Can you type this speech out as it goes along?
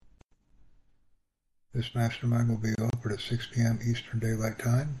This mastermind will be offered at 6 p.m. Eastern Daylight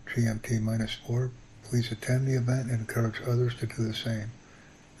Time, GMT-4. Please attend the event and encourage others to do the same.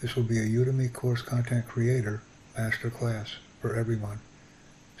 This will be a Udemy course content creator masterclass for everyone.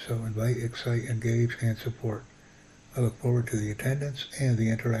 So invite, excite, engage, and support. I look forward to the attendance and the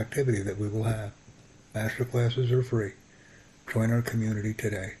interactivity that we will have. Masterclasses are free. Join our community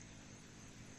today.